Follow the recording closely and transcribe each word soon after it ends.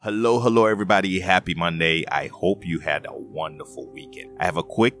Hello, everybody. Happy Monday. I hope you had a wonderful weekend. I have a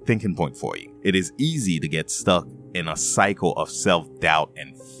quick thinking point for you. It is easy to get stuck in a cycle of self-doubt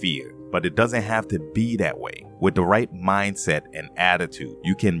and fear, but it doesn't have to be that way. With the right mindset and attitude,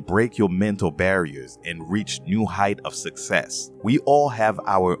 you can break your mental barriers and reach new height of success. We all have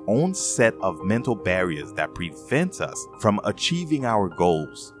our own set of mental barriers that prevent us from achieving our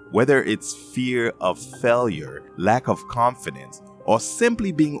goals, whether it's fear of failure, lack of confidence, or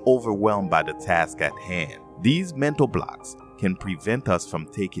simply being overwhelmed by the task at hand. These mental blocks can prevent us from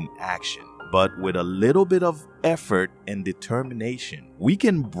taking action, but with a little bit of effort and determination, we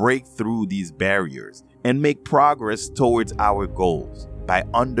can break through these barriers and make progress towards our goals by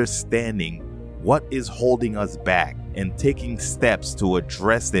understanding what is holding us back and taking steps to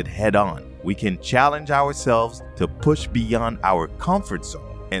address it head on. We can challenge ourselves to push beyond our comfort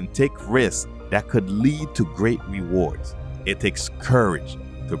zone and take risks that could lead to great rewards. It takes courage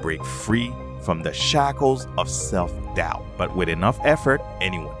to break free from the shackles of self-doubt, but with enough effort,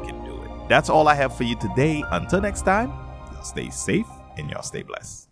 anyone can do it. That's all I have for you today. Until next time, y'all stay safe and y'all stay blessed.